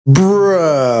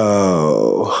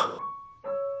Bro.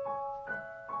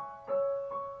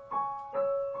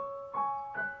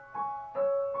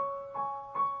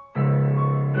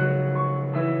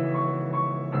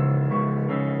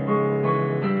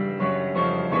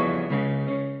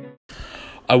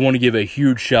 I want to give a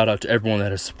huge shout out to everyone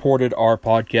that has supported our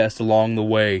podcast along the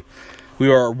way. We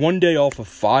are one day off of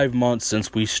 5 months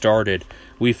since we started.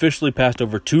 We officially passed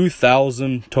over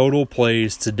 2,000 total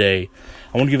plays today.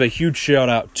 I want to give a huge shout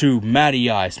out to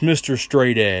Matty Ice, Mr.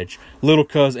 Straight Edge, Little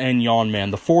Cuz, and Yawn Man,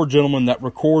 the four gentlemen that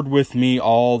record with me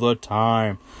all the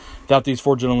time. Without these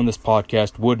four gentlemen, this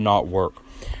podcast would not work.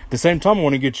 At the same time, I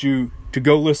want to get you to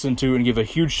go listen to and give a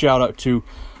huge shout out to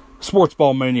Sports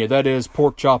Ball Mania, that is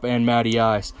Pork Chop and Matty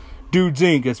Ice. Dudes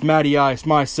Inc., it's Matty Ice,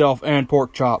 myself, and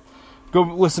Pork Chop. Go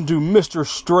listen to Mr.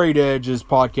 Straight Edge's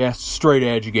podcast, Straight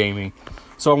Edge Gaming.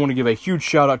 So I want to give a huge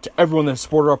shout out to everyone that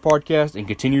supported our podcast and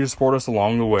continue to support us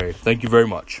along the way. Thank you very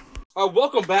much.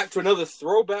 Welcome back to another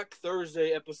Throwback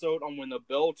Thursday episode on When the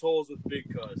Bell Tolls with Big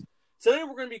Cuz. Today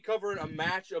we're going to be covering a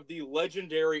match of the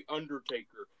legendary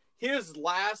Undertaker. His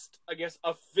last,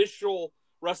 official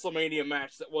WrestleMania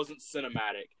match that wasn't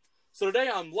cinematic. So today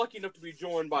I'm lucky enough to be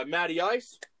joined by Matty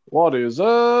Ice. What is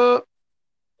up?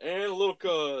 And Little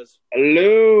Cuz.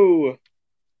 Hello.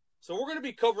 So we're going to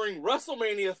be covering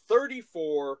WrestleMania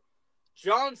 34,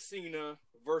 John Cena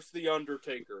versus The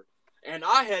Undertaker. And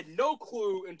I had no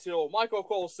clue until Michael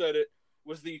Cole said it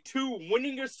was the two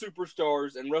winningest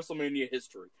superstars in WrestleMania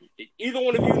history. Did either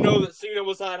one of you know that Cena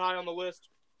was that high on the list?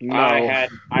 No. I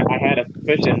had a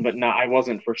suspicion, but no, I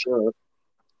wasn't for sure.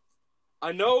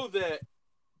 I know that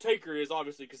Taker is,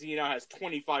 obviously, because he now has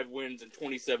 25 wins and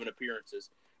 27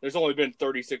 appearances. There's only been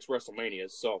 36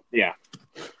 WrestleManias, so... Yeah.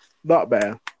 Not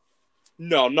bad.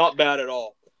 No, not bad at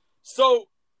all. So,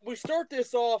 we start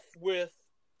this off with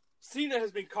Cena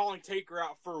has been calling Taker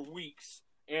out for weeks,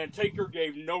 and Taker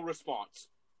gave no response.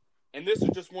 And this is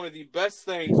just one of the best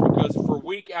things, because for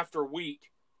week after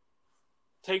week,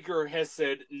 Taker has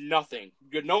said nothing.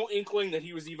 No inkling that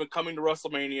he was even coming to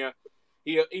WrestleMania.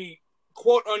 He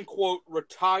quote-unquote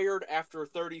retired after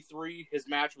 33, his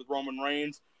match with Roman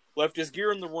Reigns. Left his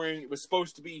gear in the ring. It was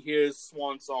supposed to be his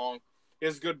swan song,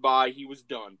 his goodbye. He was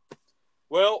done.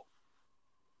 Well,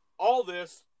 all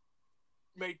this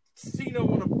made Cena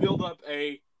want to build up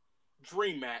a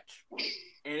dream match.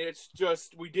 And it's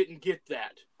just, we didn't get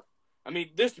that. I mean,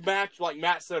 this match, like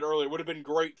Matt said earlier, would have been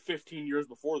great 15 years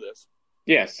before this.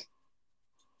 Yes.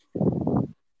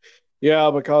 Yeah,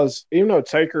 because even though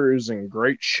Taker is in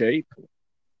great shape,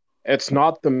 it's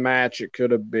not the match it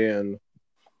could have been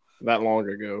that long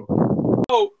ago.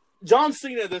 So, John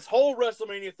Cena, this whole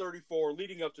WrestleMania 34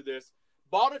 leading up to this,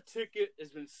 bought a ticket, has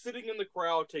been sitting in the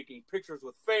crowd, taking pictures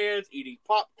with fans, eating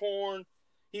popcorn.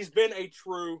 He's been a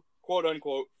true,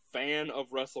 quote-unquote, fan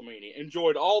of WrestleMania.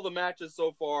 Enjoyed all the matches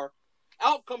so far.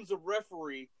 Out comes a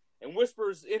referee and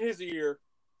whispers in his ear,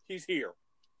 he's here.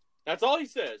 That's all he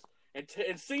says. And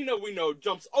Cena, we know,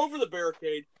 jumps over the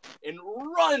barricade and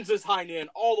runs his hind end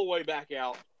all the way back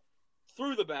out,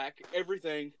 through the back,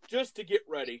 everything, just to get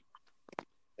ready.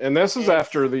 And this is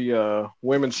after the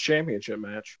Women's Championship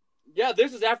match. Yeah,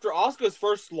 this is after Asuka's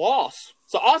first loss.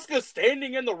 So Asuka's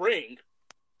standing in the ring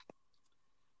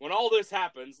when all this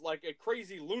happens, like a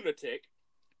crazy lunatic.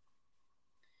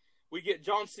 We get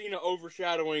John Cena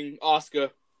overshadowing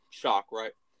Asuka. Shock,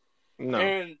 right? No.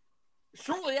 And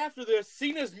shortly after this,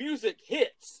 Cena's music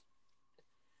hits.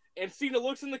 And Cena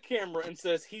looks in the camera and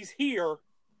says, he's here.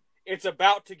 It's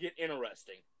about to get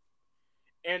interesting.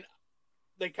 And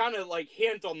they kind of like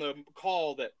hint on the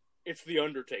call that it's The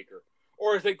Undertaker.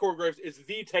 Or I think Corey Graves is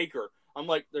The Taker. I'm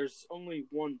like, there's only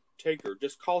one Taker.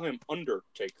 Just call him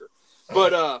Undertaker.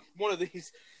 But one of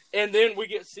these. And then we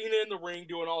get Cena in the ring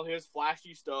doing all his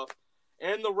flashy stuff.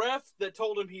 And the ref that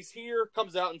told him he's here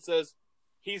comes out and says,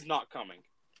 he's not coming.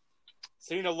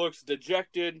 Cena looks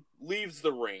dejected, leaves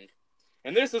the ring.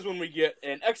 And this is when we get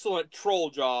an excellent troll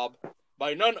job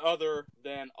by none other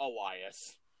than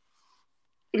Elias.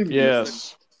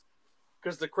 Yes.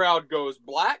 Because the crowd goes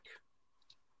black,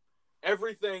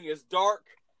 everything is dark,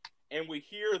 and we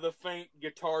hear the faint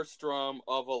guitar strum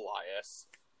of Elias.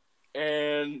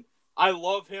 And I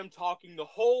love him talking the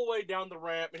whole way down the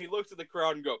ramp, and he looks at the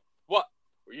crowd and goes, what?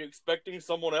 Were you expecting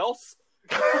someone else?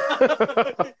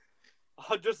 I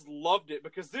just loved it,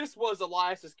 because this was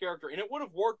Elias's character, and it would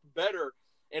have worked better,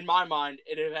 in my mind,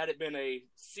 had it been a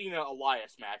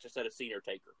Cena-Elias match instead of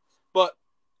Cena-Taker. But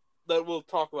we'll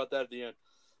talk about that at the end.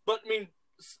 But, I mean,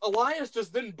 Elias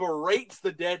just then berates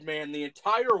the dead man the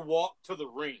entire walk to the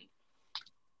ring,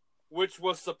 which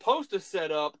was supposed to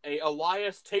set up a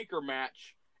Elias-Taker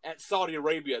match at Saudi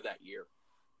Arabia that year.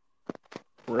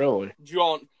 Really?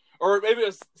 Or maybe it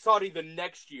was Saudi the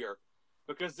next year,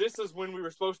 because this is when we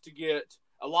were supposed to get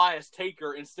Elias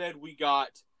Taker. Instead, we got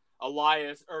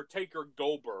Taker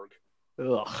Goldberg.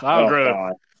 Ugh,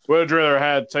 God. would rather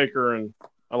had Taker and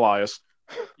Elias.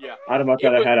 Yeah, I'd have much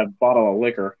rather had a bottle of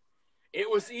liquor. it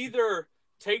was either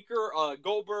Taker,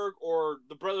 Goldberg, or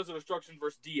the Brothers of Destruction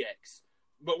versus DX.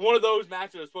 But one of those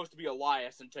matches was supposed to be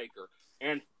Elias and Taker,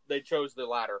 and they chose the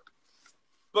latter.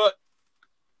 But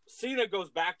Cena goes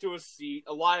back to his seat.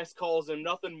 Elias calls him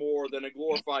nothing more than a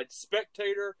glorified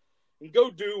spectator, and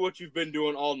go do what you've been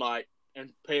doing all night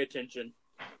and pay attention.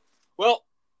 Well,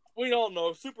 we all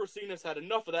know Super Cena's had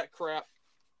enough of that crap.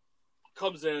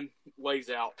 Comes in, lays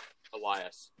out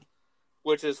Elias,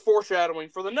 which is foreshadowing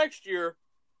for the next year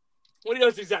when he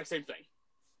does the exact same thing.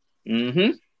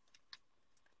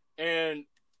 Mm-hmm. And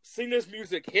Cena's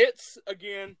music hits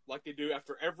again, like they do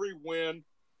after every win.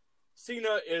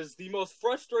 Cena is the most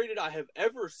frustrated I have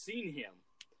ever seen him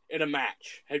in a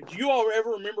match. Have you all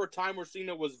ever remember a time where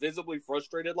Cena was visibly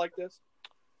frustrated like this?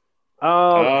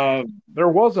 There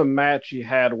was a match he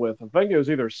had with, I think it was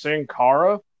either Sin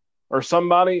Cara or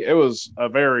somebody. It was a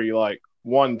very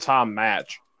one-time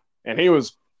match, and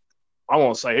I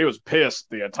want to say he was pissed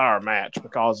the entire match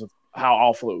because of how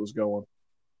awful it was going.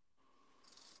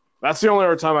 That's the only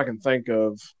other time I can think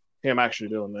of him actually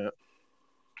doing that.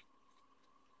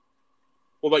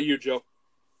 What about you, Joe?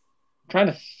 I'm trying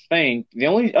to think. The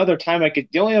only other time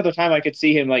I could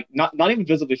see him not even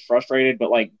visibly frustrated,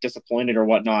 but disappointed or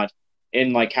whatnot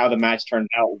in how the match turned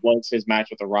out was his match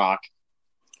with The Rock.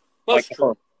 That's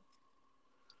true.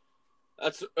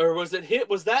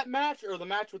 Was that match or the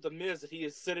match with The Miz that he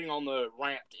is sitting on the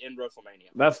ramp in WrestleMania?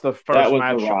 That's the first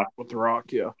match with The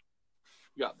Rock, yeah.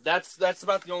 Yeah, that's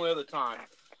about the only other time.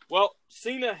 Well,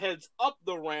 Cena heads up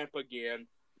the ramp again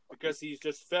because he's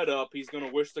just fed up. He's going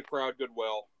to wish the crowd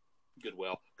goodbye.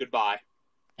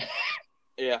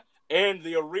 Yeah, and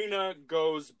the arena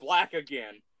goes black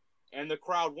again, and the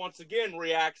crowd once again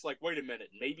reacts like, wait a minute,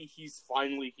 maybe he's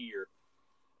finally here.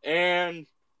 And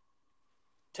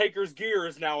Taker's gear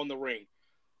is now in the ring.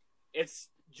 It's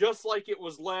just like it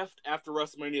was left after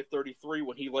WrestleMania 33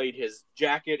 when he laid his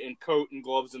jacket and coat and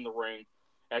gloves in the ring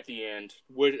at the end,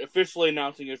 officially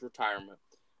announcing his retirement.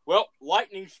 Well,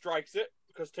 lightning strikes it,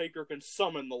 because Taker can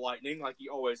summon the lightning like he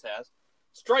always has.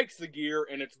 Strikes the gear,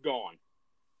 and it's gone.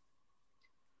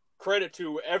 Credit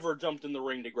to whoever jumped in the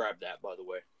ring to grab that, by the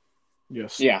way.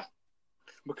 Yes. Yeah.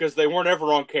 Because they weren't ever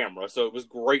on camera, so it was a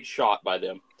great shot by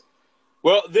them.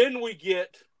 Well, then we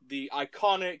get the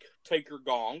iconic Taker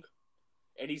gong,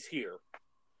 and he's here.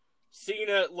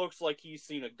 Cena looks like he's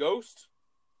seen a ghost.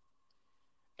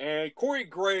 And Corey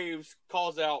Graves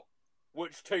calls out,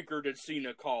 which Taker did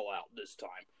Cena call out this time?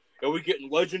 Are we getting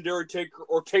legendary Taker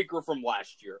or Taker from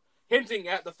last year? Hinting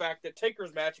at the fact that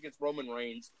Taker's match against Roman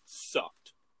Reigns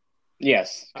sucked.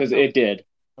 Yes, because it did.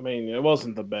 I mean, it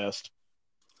wasn't the best.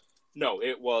 No,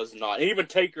 it was not. And even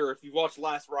Taker, if you watched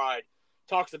Last Ride,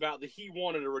 talks about that he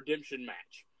wanted a redemption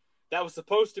match. That was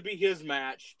supposed to be his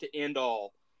match to end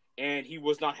all, and he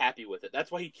was not happy with it.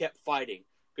 That's why he kept fighting,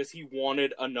 because he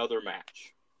wanted another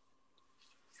match.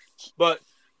 But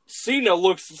Cena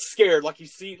looks scared, like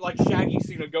Shaggy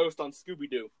seen a ghost on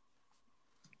Scooby-Doo.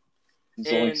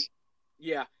 And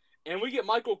yeah, and we get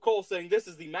Michael Cole saying this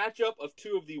is the matchup of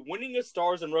two of the winningest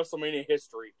stars in WrestleMania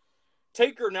history.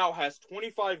 Taker now has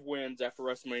 25 wins after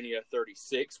WrestleMania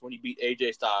 36 when he beat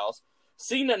AJ Styles.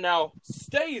 Cena now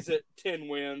stays at 10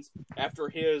 wins after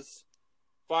his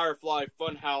Firefly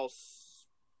Funhouse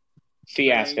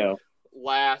fiasco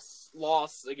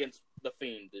loss against The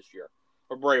Fiend this year.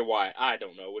 Or Bray Wyatt. I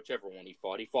don't know. Whichever one he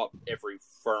fought. He fought every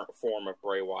form of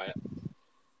Bray Wyatt.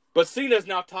 But Cena's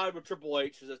now tied with Triple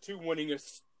H as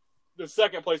the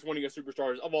second place winningest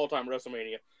superstars of all time at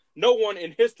WrestleMania. No one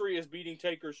in history is beating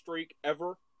Taker's streak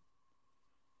ever.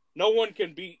 No one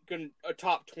can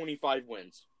top 25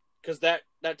 wins. Because that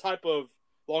type of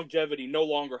longevity no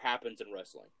longer happens in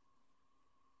wrestling.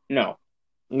 No.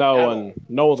 No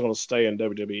one's going to stay in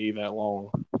WWE that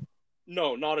long.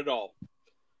 No, not at all.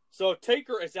 So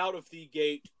Taker is out of the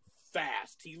gate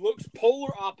fast. He looks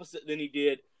polar opposite than he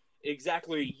did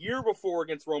exactly a year before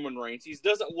against Roman Reigns. He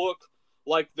doesn't look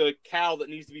like the cow that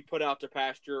needs to be put out to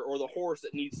pasture or the horse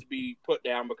that needs to be put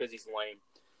down because he's lame.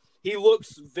 He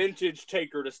looks vintage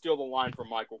Taker, to steal the line from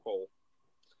Michael Cole.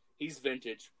 He's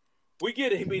vintage. We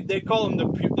get him. They call him the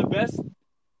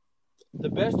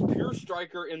best pure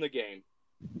striker in the game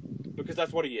because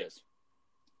that's what he is.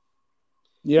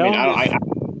 Yeah, I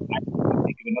don't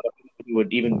think another person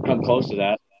would even come close to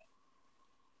that.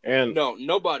 And no,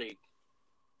 nobody.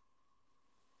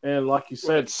 And like you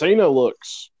said, Cena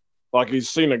looks like he's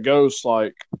seen a ghost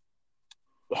like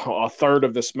a third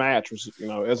of this match, which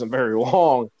isn't very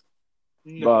long.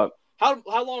 No. But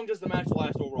how long does the match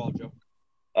last overall, Joe?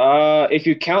 If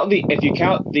you count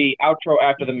the outro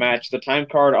after the match, the time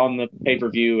card on the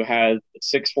pay-per-view has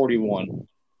 6:41.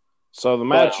 So the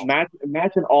But match,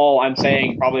 match in all, I'm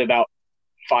saying probably about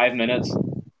 5 minutes.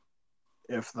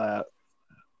 if that,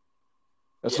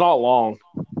 it's not long.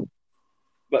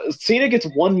 But Cena gets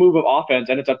one move of offense,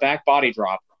 and it's a back body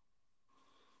drop.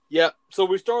 Yep. So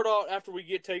we start out after we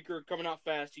get Taker coming out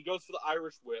fast. He goes for the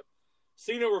Irish whip.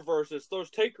 Cena reverses, throws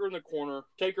Taker in the corner.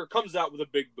 Taker comes out with a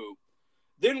big boot.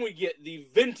 Then we get the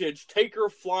vintage Taker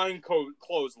flying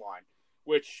clothesline,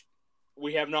 which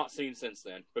we have not seen since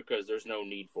then because there's no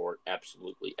need for it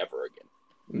absolutely ever again.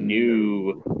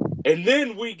 No. And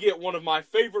then we get one of my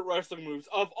favorite wrestling moves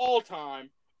of all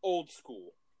time, Old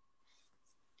School.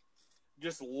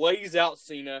 Just lays out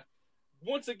Cena.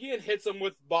 Once again, hits him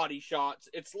with body shots.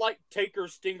 It's like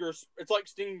Taker's Stinger. It's like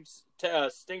Sting's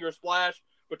Stinger Splash,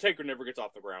 but Taker never gets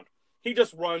off the ground. He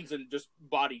just runs and just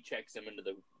body checks him into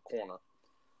the corner.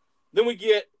 Then we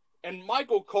get, and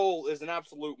Michael Cole is an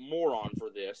absolute moron for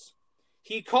this.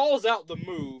 He calls out the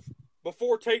move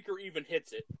before Taker even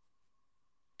hits it.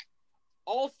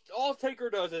 All Taker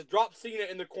does is drop Cena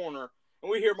in the corner,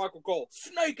 and we hear Michael Cole,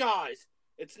 Snake Eyes!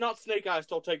 It's not Snake Eyes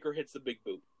till Taker hits the big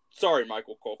boot. Sorry,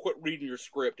 Michael Cole. Quit reading your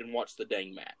script and watch the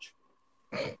dang match.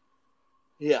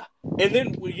 Yeah. And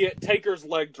then we get Taker's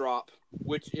leg drop,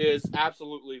 which is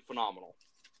absolutely phenomenal.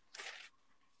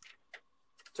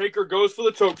 Taker goes for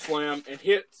the choke slam and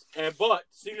hits, but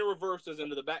Cena reverses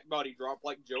into the back body drop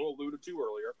like Joe alluded to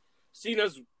earlier.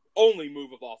 Cena's only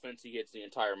move of offense he hits the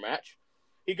entire match.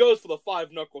 He goes for the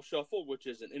 5-knuckle shuffle, which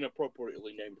is an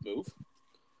inappropriately named move.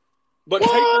 But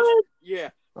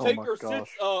Taker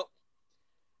sits up,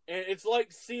 and it's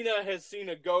like Cena has seen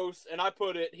a ghost, and I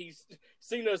put it,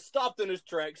 Cena stopped in his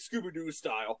tracks, Scooby-Doo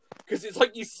style, because it's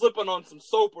like he's slipping on some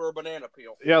soap or a banana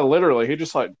peel. Yeah, literally, he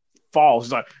just like falls.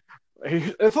 He's like,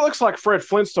 it looks like Fred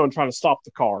Flintstone trying to stop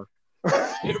the car.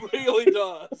 It really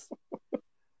does.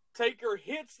 Taker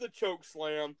hits the choke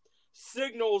slam,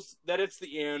 signals that it's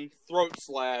the end, throat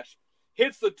slash,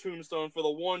 hits the tombstone for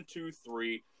the 1, 2,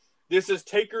 3. This is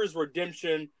Taker's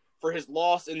redemption for his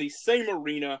loss in the same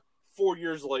arena 4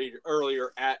 years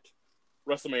earlier at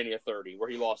WrestleMania 30, where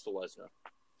he lost to Lesnar.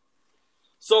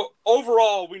 So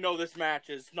overall, we know this match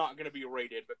is not going to be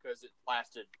rated because it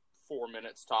lasted 4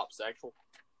 minutes tops actual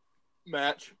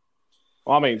match.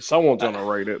 Well, I mean, someone's going to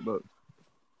rate it, but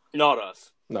not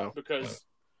us. No. Because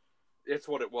it's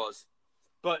what it was.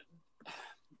 But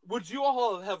would you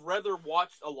all have rather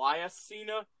watched Elias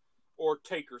Cena or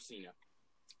Taker Cena?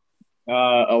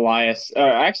 Elias.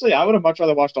 Actually, I would have much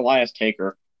rather watched Elias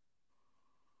Taker.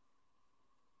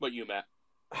 But you, Matt?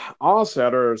 Honestly,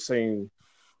 I'd rather seen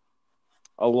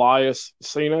Elias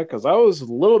Cena because that was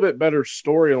a little bit better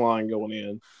storyline going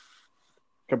in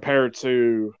compared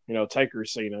to, Taker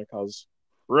Cena, because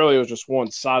really it was just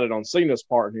one-sided on Cena's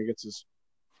part, and he gets his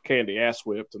candy ass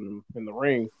whipped in the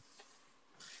ring.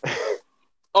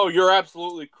 Oh, you're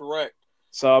absolutely correct.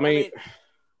 So, I mean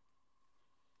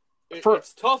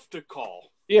it's tough to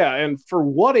call. Yeah, and for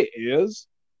what it is,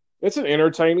 it's an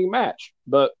entertaining match.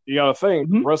 But you got to think,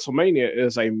 WrestleMania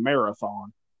is a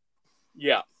marathon.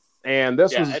 Yeah. And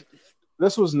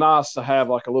this was nice to have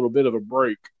like a little bit of a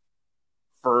break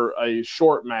for a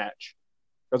short match,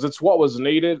 because it's what was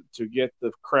needed to get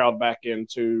the crowd back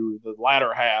into the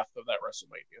latter half of that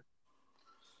WrestleMania.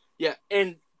 Yeah,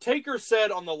 and Taker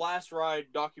said on the Last Ride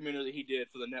documentary that he did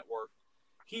for the network,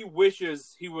 he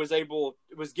wishes he was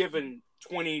given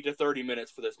 20 to 30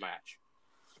 minutes for this match.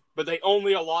 But they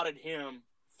only allotted him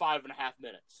 5.5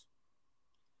 minutes.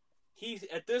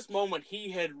 At this moment,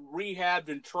 he had rehabbed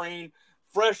and trained,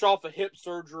 fresh off of hip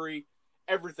surgery,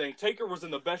 everything. Taker was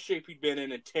in the best shape he'd been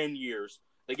in 10 years.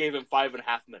 They gave him 5.5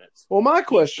 minutes. Well, my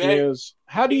question is,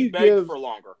 how do you give for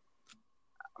longer?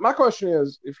 My question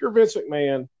is, if you're Vince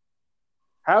McMahon,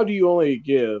 how do you only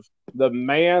give the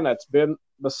man that's been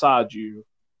beside you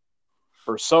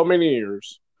for so many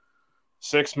years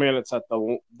 6 minutes at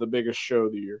the biggest show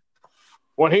of the year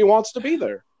when he wants to be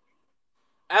there?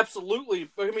 Absolutely.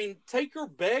 But, I mean, Taker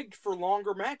begged for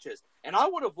longer matches. And I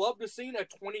would have loved to have seen a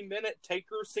 20-minute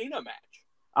Taker-Cena match.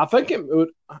 I think it would,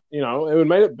 it would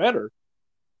make it better.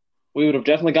 We would have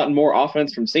definitely gotten more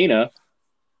offense from Cena.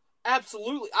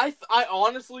 Absolutely. I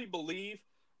honestly believe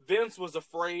Vince was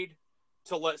afraid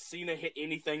to let Cena hit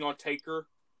anything on Taker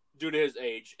due to his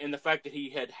age and the fact that he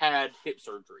had hip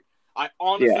surgery. I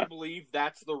honestly believe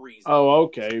that's the reason. Oh,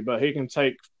 okay. But he can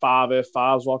take 5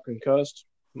 F5s while concussed.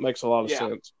 Makes a lot of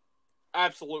sense.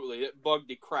 Absolutely. It bugged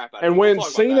the crap out of And me. We'll when talk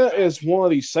about Cena that match. is one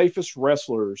of the safest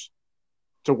wrestlers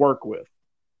to work with.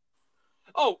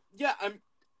 Oh, yeah.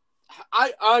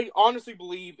 I honestly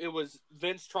believe it was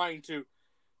Vince trying to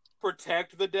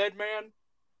protect the dead man,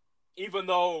 even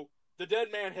though the dead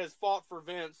man has fought for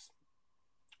Vince,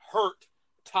 hurt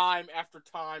time after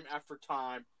time after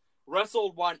time,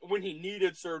 wrestled when he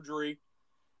needed surgery.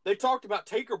 They talked about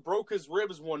Taker broke his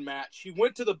ribs one match. He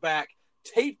went to the back,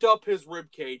 taped up his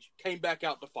rib cage, came back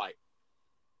out to fight.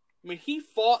 I mean, he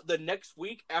fought the next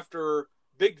week after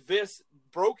Big Vis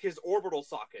broke his orbital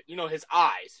socket, his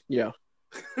eyes. Yeah.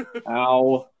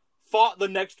 Ow. Fought the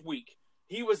next week.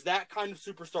 He was that kind of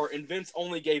superstar, and Vince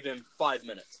only gave him 5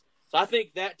 minutes. So I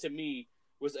think that, to me,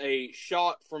 was a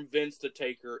shot from Vince to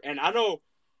Taker. And I can't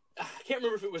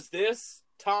remember if it was this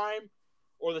time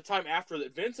or the time after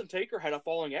that Vince and Taker had a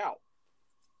falling out,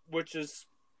 which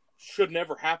should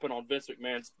never happen on Vince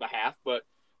McMahon's behalf, but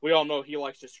we all know he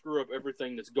likes to screw up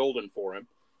everything that's golden for him.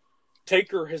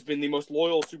 Taker has been the most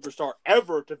loyal superstar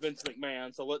ever to Vince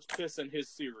McMahon, so let's piss in his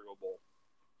cereal bowl.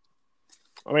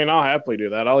 I mean, I'll happily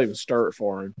do that. I'll even stir it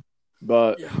for him.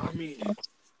 But yeah, I mean,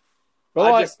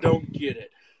 I just don't get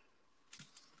it.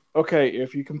 Okay,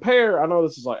 if you compare, I know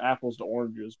this is like apples to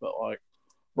oranges, but like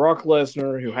Brock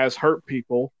Lesnar, who has hurt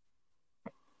people,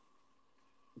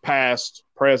 past,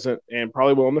 present, and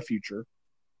probably will in the future.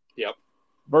 Yep.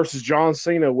 Versus John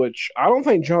Cena, which I don't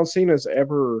think John Cena's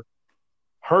ever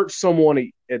hurt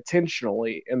someone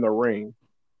intentionally in the ring.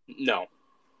 No.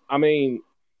 I mean,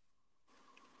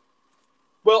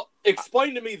 well,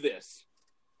 explain to me this.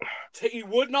 He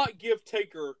would not give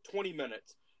Taker 20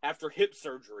 minutes after hip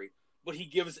surgery, but he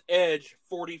gives Edge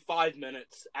 45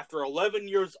 minutes after 11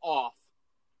 years off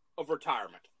of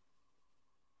retirement.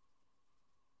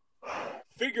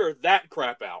 Figure that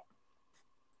crap out.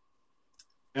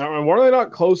 I mean, were they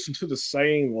not close to the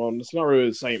same one? It's not really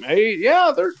the same age.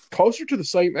 Yeah, they're closer to the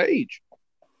same age.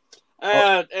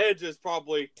 Edge is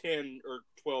probably 10 or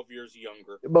 12 years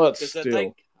younger. But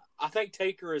still. I think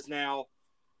Taker is now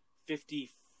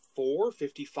 54,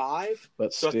 55.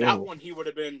 But so still. at that one, he would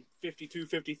have been 52,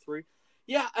 53.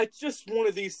 Yeah, it's just one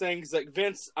of these things that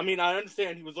Vince, I mean, I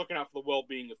understand he was looking out for the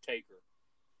well-being of Taker.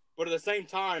 But at the same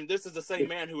time, this is the same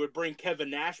man who would bring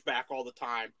Kevin Nash back all the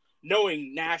time,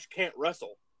 knowing Nash can't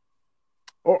wrestle.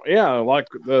 Oh, yeah, like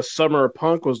the Summer of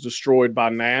Punk was destroyed by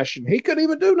Nash, and he couldn't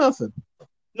even do nothing.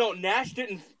 No, Nash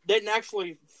didn't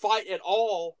actually fight at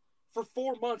all for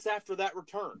 4 months after that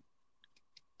return.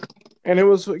 And it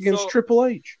was against Triple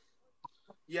H.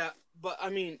 Yeah, but I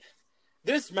mean,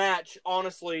 this match,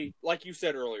 honestly, like you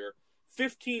said earlier,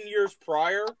 15 years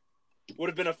prior would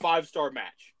have been a 5-star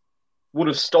match. Would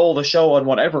have stole the show on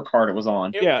whatever card it was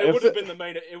on. It would have been the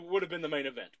main. It would have been the main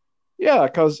event. Yeah,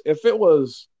 because if it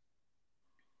was,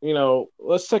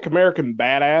 let's take American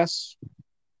Badass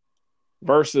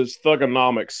versus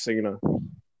Thugonomics Cena.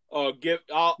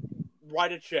 I'll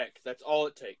write a check. That's all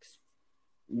it takes.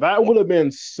 That would have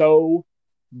been so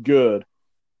good,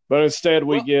 but instead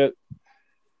we get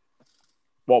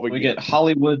what we get. Get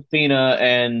Hollywood Cena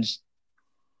and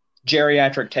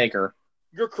geriatric Taker.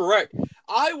 You're correct.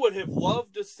 I would have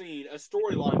loved to see a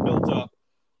storyline built up,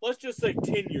 let's just say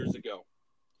 10 years ago.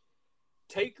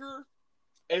 Taker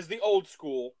as the old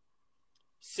school,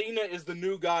 Cena is the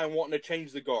new guy wanting to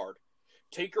change the guard.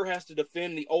 Taker has to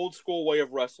defend the old school way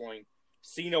of wrestling.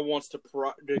 Cena wants to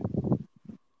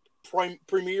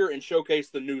premiere and showcase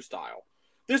the new style.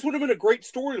 This would have been a great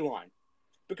storyline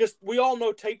because we all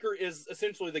know Taker is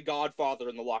essentially the godfather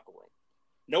in the locker room.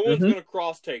 No one's going to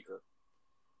cross Taker.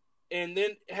 And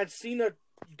then had Cena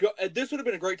this would have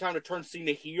been a great time to turn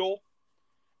Cena heel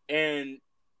and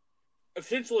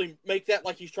essentially make that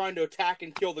like he's trying to attack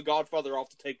and kill the Godfather off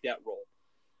to take that role.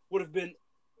 Would have been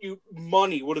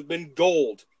money, would have been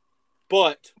gold.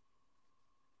 But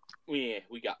we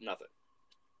got nothing.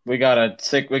 We got a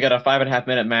 5.5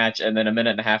 minute match and then a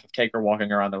minute and a half of Taker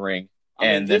walking around the ring.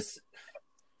 I mean, this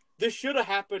should have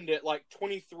happened at like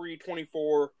 23,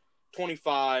 24,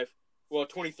 25. Well,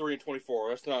 23 and 24.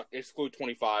 Let's not exclude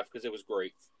 25 because it was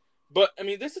great. But, I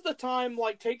mean, this is the time,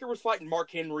 like, Taker was fighting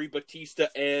Mark Henry, Batista,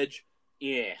 Edge.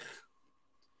 Yeah.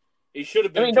 He should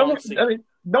have been John Cena.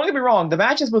 Don't get me wrong. The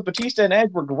matches with Batista and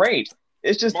Edge were great.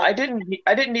 It's just I didn't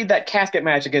need that casket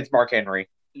match against Mark Henry.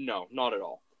 No, not at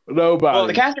all. Nobody. Well,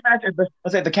 the casket match.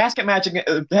 Let's say the casket match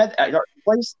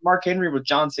replaced Mark Henry with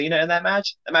John Cena in that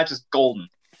match. That match is golden.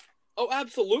 Oh,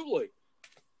 absolutely.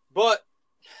 But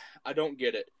I don't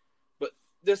get it. But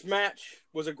this match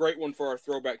was a great one for our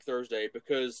Throwback Thursday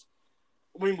because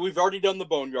I mean we've already done the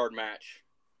Boneyard match.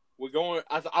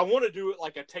 I want to do it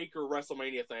like a Taker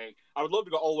WrestleMania thing. I would love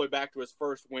to go all the way back to his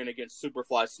first win against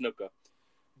Superfly Snuka.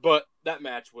 But that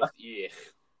match was,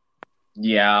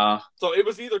 Yeah. So it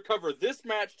was either cover this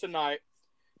match tonight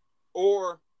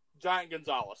or Giant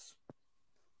Gonzalez.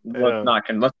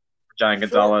 Let's Giant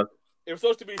Gonzalez. It was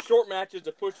supposed to be short matches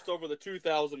to push us over the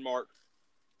 2,000 mark,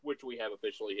 which we have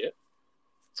officially hit.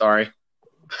 Sorry.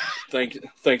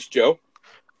 Thanks, Joe.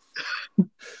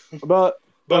 But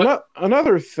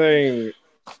another thing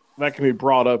that can be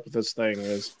brought up with this thing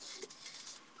is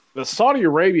the Saudi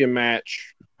Arabia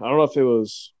match. I don't know if it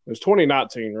was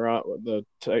 2019, right? The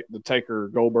Taker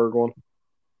Goldberg one.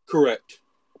 Correct.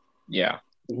 Yeah.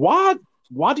 Why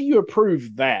do you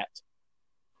approve that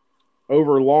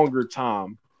over longer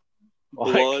time?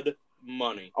 Blood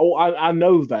money. Oh, I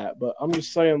know that, but I'm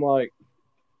just saying, like,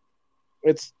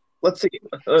 let's see.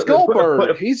 It's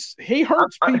Goldberg. He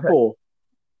hurts people.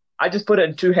 I just put it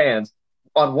in two hands.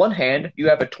 On one hand, you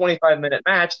have a 25-minute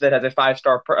match that has a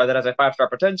 5-star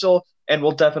potential and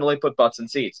will definitely put butts in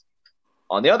seats.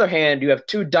 On the other hand, you have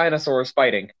two dinosaurs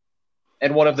fighting,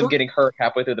 and one of them getting hurt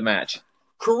halfway through the match.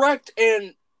 Correct.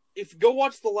 And if you go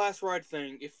watch the Last Ride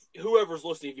thing, if whoever's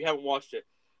listening, if you haven't watched it,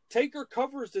 Taker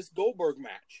covers this Goldberg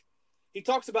match. He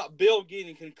talks about Bill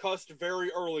getting concussed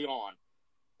very early on.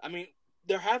 I mean,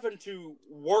 they're having to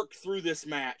work through this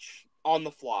match on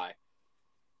the fly.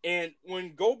 And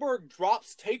when Goldberg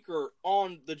drops Taker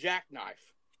on the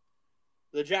jackknife,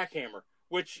 the jackhammer,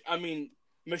 which, I mean,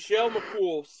 Michelle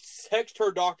McCool texted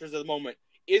her doctors at the moment,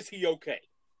 is he okay?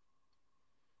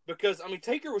 Because, I mean,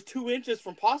 Taker was 2 inches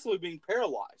from possibly being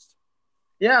paralyzed.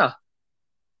 Yeah.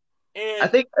 And I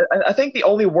think the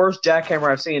only worst jackhammer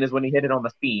I've seen is when he hit it on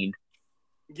the Fiend.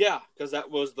 Yeah, because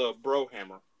that was the bro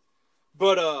hammer.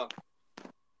 But,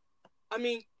 I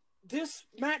mean, this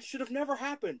match should have never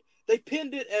happened. They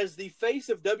pinned it as the face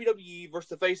of WWE versus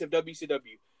the face of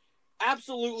WCW.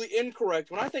 Absolutely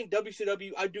incorrect. When I think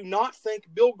WCW, I do not think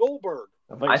Bill Goldberg.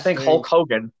 I think Hulk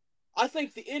Hogan. I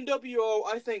think the NWO,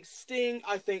 I think Sting,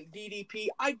 I think DDP.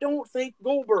 I don't think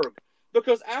Goldberg.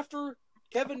 Because after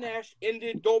Kevin Nash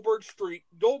ended Goldberg's streak,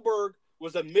 Goldberg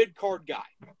was a mid-card guy.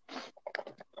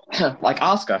 Like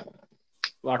Asuka.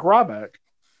 Like Ryback.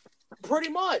 Pretty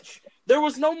much. There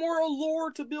was no more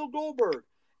allure to Bill Goldberg.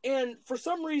 And for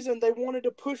some reason, they wanted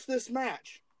to push this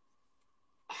match.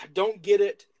 I don't get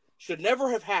it. Should never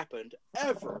have happened.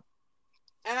 Ever.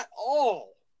 At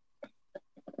all.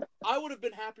 I would have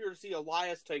been happier to see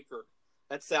Elias Taker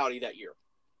at Saudi that year.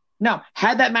 Now,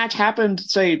 had that match happened,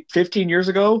 say, 15 years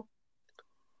ago,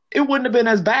 it wouldn't have been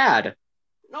as bad.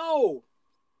 No.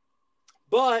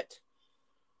 But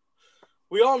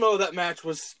we all know that match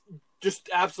was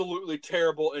just absolutely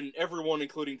terrible, and everyone,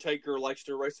 including Taker, likes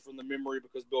to erase it from the memory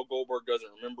because Bill Goldberg doesn't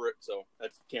remember it, so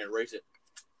that can't erase it.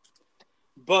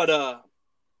 But,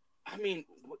 I mean,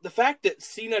 the fact that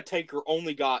Cena Taker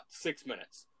only got 6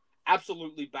 minutes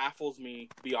absolutely baffles me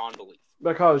beyond belief.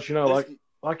 Because, you know,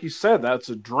 like you said, that's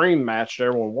a dream match that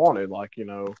everyone wanted. Like, you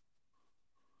know,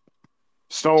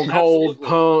 Stone Cold, absolutely.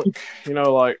 Punk, you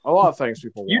know, like a lot of things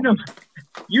people want.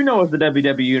 You know, as the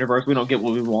WWE universe, we don't get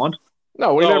what we want.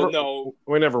 No,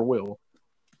 we never will.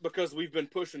 Because we've been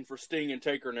pushing for Sting and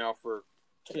Taker now for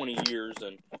 20 years,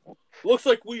 and looks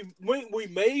like we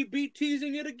may be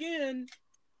teasing it again.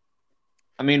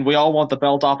 I mean, we all want the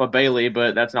belt off of Bayley,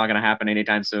 but that's not going to happen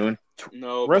anytime soon.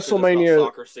 No, WrestleMania it's not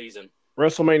soccer season.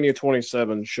 WrestleMania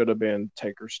 27 should have been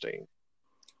Taker Sting.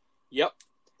 Yep.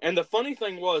 And the funny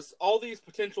thing was, all these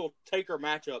potential Taker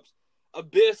matchups,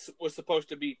 Abyss was supposed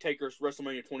to be Taker's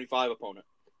WrestleMania 25 opponent.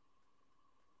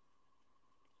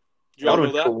 Did y'all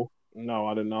know that? Cool. No,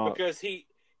 I did not. Because he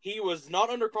was not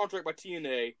under contract by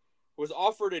TNA, was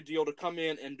offered a deal to come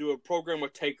in and do a program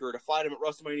with Taker to fight him at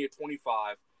WrestleMania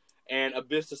 25, and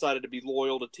Abyss decided to be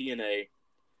loyal to TNA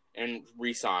and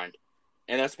re-signed.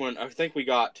 And that's when I think we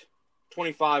got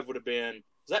 25 would have been,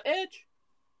 is that Edge?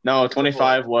 No,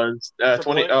 25 was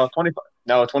 25.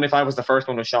 No, 25 was the first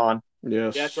one with Shawn.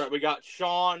 Yes. Yeah, that's right. We got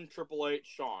Shawn, Triple H,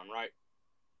 Shawn, right?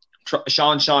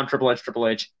 Shawn, Triple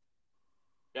H.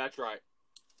 That's right.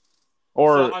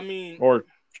 Or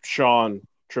Shawn,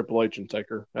 Triple H, and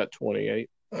Taker at 28.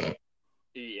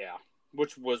 Yeah,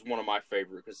 which was one of my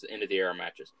favorite because the end of the era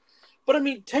matches. But I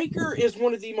mean, Taker is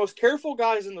one of the most careful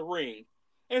guys in the ring,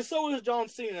 and so is John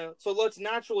Cena. So let's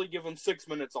naturally give him 6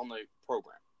 minutes on the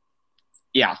program.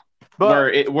 Yeah, where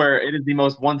it is the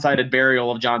most one-sided burial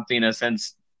of John Cena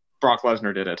since Brock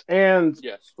Lesnar did it. And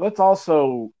yes, let's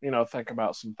also, think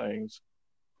about some things.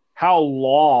 How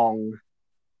long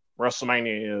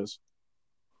WrestleMania is.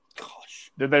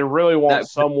 Gosh. Did they really want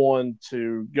someone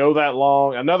to go that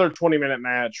long? Another 20-minute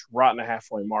match right in the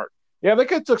halfway mark. Yeah, they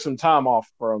could have took some time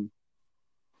off from,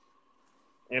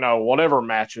 whatever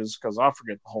matches, because I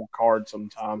forget the whole card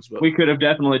sometimes. But We could have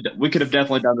definitely done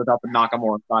without the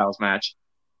Nakamura Styles match.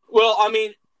 Well, I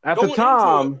mean, at the going into it,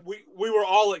 time, we were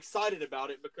all excited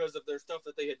about it because of their stuff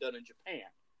that they had done in Japan.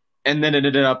 And then it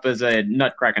ended up as a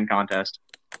nut-cracking contest.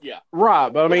 Yeah.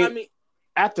 right, but I mean,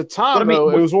 at the time, though,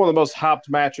 it was one of the most hyped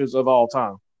matches of all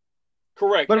time.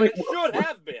 Correct. But and it should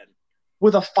have been.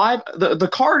 With a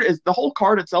the whole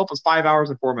card itself was 5 hours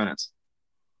and 4 minutes.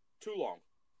 Too long.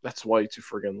 That's way too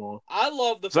friggin' long. I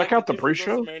love the Does that count the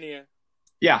pre-show?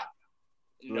 Yeah.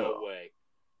 No way.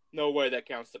 No way that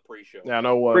counts the pre-show. Yeah,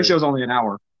 no way. Pre-show's only an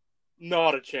hour.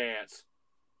 Not a chance.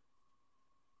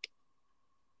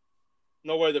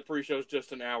 No way the pre-show's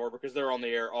just an hour because they're on the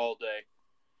air all day.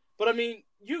 But, I mean,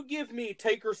 you give me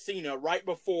Taker Cena right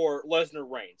before Lesnar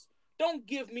Reigns. Don't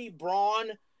give me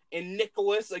Braun and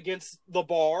Nicholas against the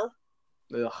Bar.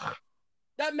 Ugh.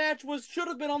 That match should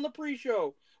have been on the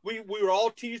pre-show. We were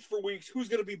all teased for weeks who's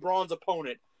going to be Braun's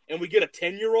opponent, and we get a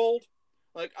 10-year-old.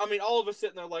 Like, I mean, all of us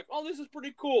sitting there like, oh, this is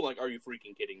pretty cool. Like, are you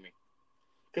freaking kidding me?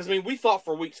 Because, I mean, we thought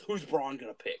for weeks, who's Braun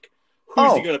going to pick?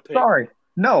 Who's he going to pick? Sorry.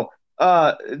 No.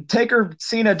 Taker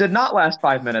Cena did not last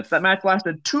 5 minutes. That match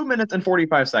lasted 2 minutes and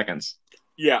 45 seconds.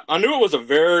 Yeah, I knew it was a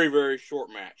very, very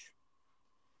short match.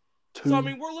 So, I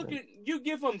mean, we're looking, you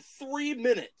give him 3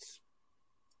 minutes.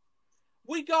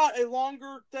 We got a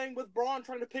longer thing with Braun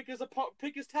trying to pick his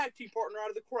tag team partner out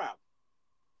of the crowd.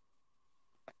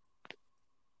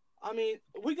 I mean,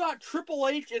 we got Triple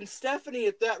H and Stephanie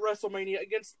at that WrestleMania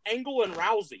against Angle and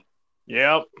Rousey.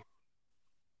 Yep.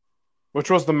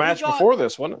 Which was the match before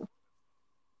this, wasn't it?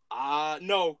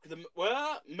 No.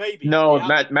 Maybe. No,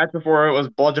 yeah. Match before it was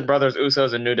Bludgeon Brothers,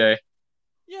 Usos, and New Day.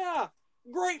 Yeah.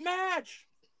 Great match.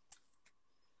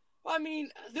 I mean,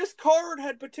 this card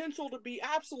had potential to be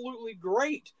absolutely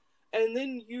great. And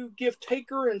then you give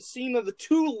Taker and Cena, the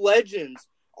two legends,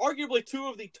 arguably two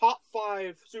of the top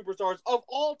 5 superstars of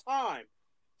all time,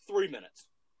 3 minutes.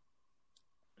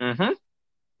 Mm-hmm.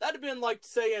 That'd have been like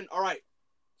saying, all right,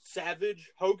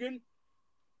 Savage, Hogan,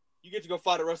 you get to go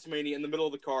fight at WrestleMania in the middle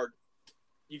of the card.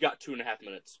 You got 2.5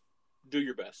 minutes. Do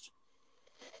your best.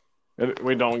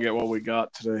 We don't get what we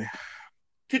got today.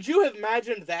 Could you have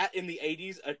imagined that in the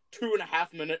 80s, a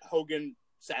 2.5 minute Hogan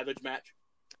Savage match?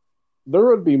 There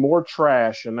would be more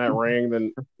trash in that ring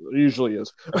than there usually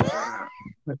is.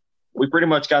 We pretty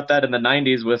much got that in the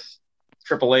 90s with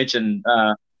Triple H and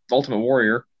Ultimate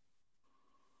Warrior.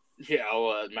 Yeah,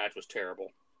 that match was terrible.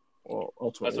 Well,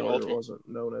 Ultimate Warrior wasn't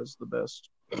known as the best.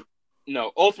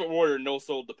 No, Ultimate Warrior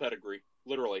no-sold the pedigree,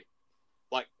 literally.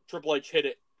 Like, Triple H hit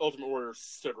it, Ultimate Warrior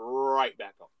stood right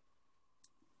back up.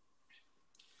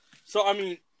 So, I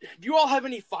mean, do you all have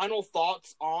any final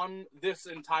thoughts on this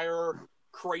entire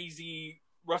crazy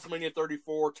WrestleMania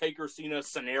 34 Taker Cena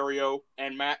scenario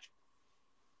and match?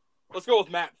 Let's go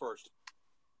with Matt first.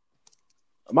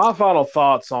 My final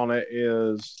thoughts on it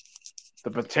is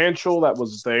the potential that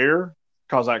was there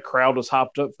because that crowd was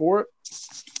hyped up for it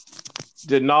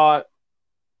did not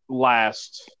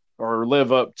last or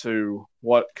live up to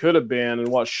what could have been and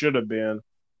what should have been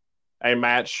a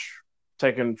match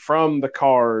taken from the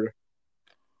card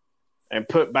and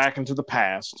put back into the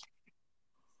past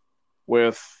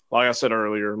with, like I said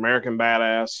earlier, American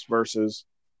Badass versus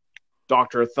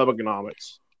Dr.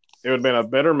 Thuganomics. It would have been a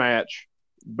better match,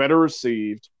 better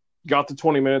received, got the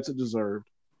 20 minutes it deserved,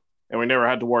 and we never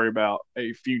had to worry about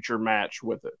a future match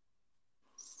with it.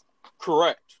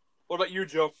 Correct. What about you,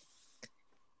 Joe?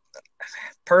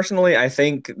 Personally, I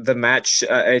think the match,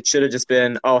 it should have just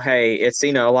been, oh, hey, it's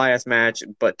Cena-Elias match,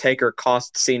 but Taker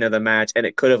cost Cena the match, and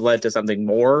it could have led to something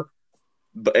more.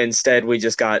 But instead, we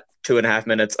just got 2.5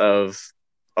 minutes of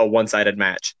a one-sided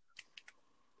match.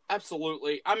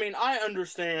 Absolutely. I mean, I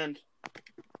understand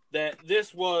that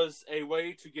this was a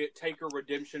way to get Taker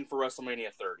redemption for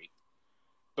WrestleMania 30.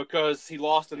 Because he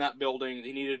lost in that building,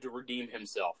 he needed to redeem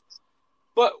himself.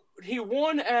 But he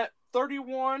won at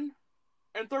 31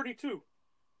 and 32.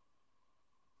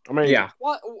 I mean, yeah.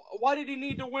 Why did he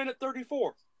need to win at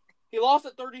 34? He lost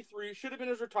at 33. Should have been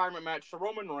his retirement match to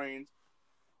Roman Reigns.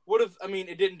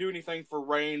 It didn't do anything for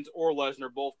Reigns or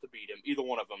Lesnar both to beat him. Either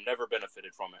one of them never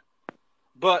benefited from it.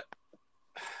 But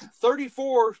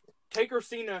 34, Taker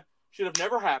Cena should have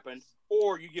never happened,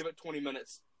 or you give it 20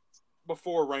 minutes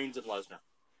before Reigns and Lesnar.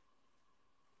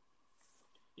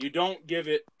 You don't give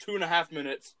it 2.5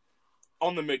 minutes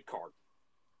on the mid-card.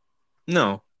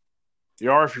 No.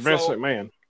 You are if you're Vince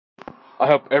McMahon. I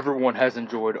hope everyone has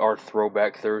enjoyed our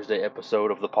Throwback Thursday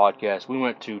episode of the podcast. We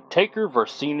went to Taker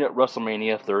vs. Cena at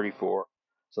WrestleMania 34.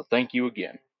 So thank you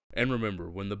again. And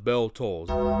remember, when the bell tolls...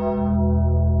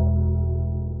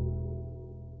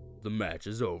 The match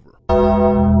is over.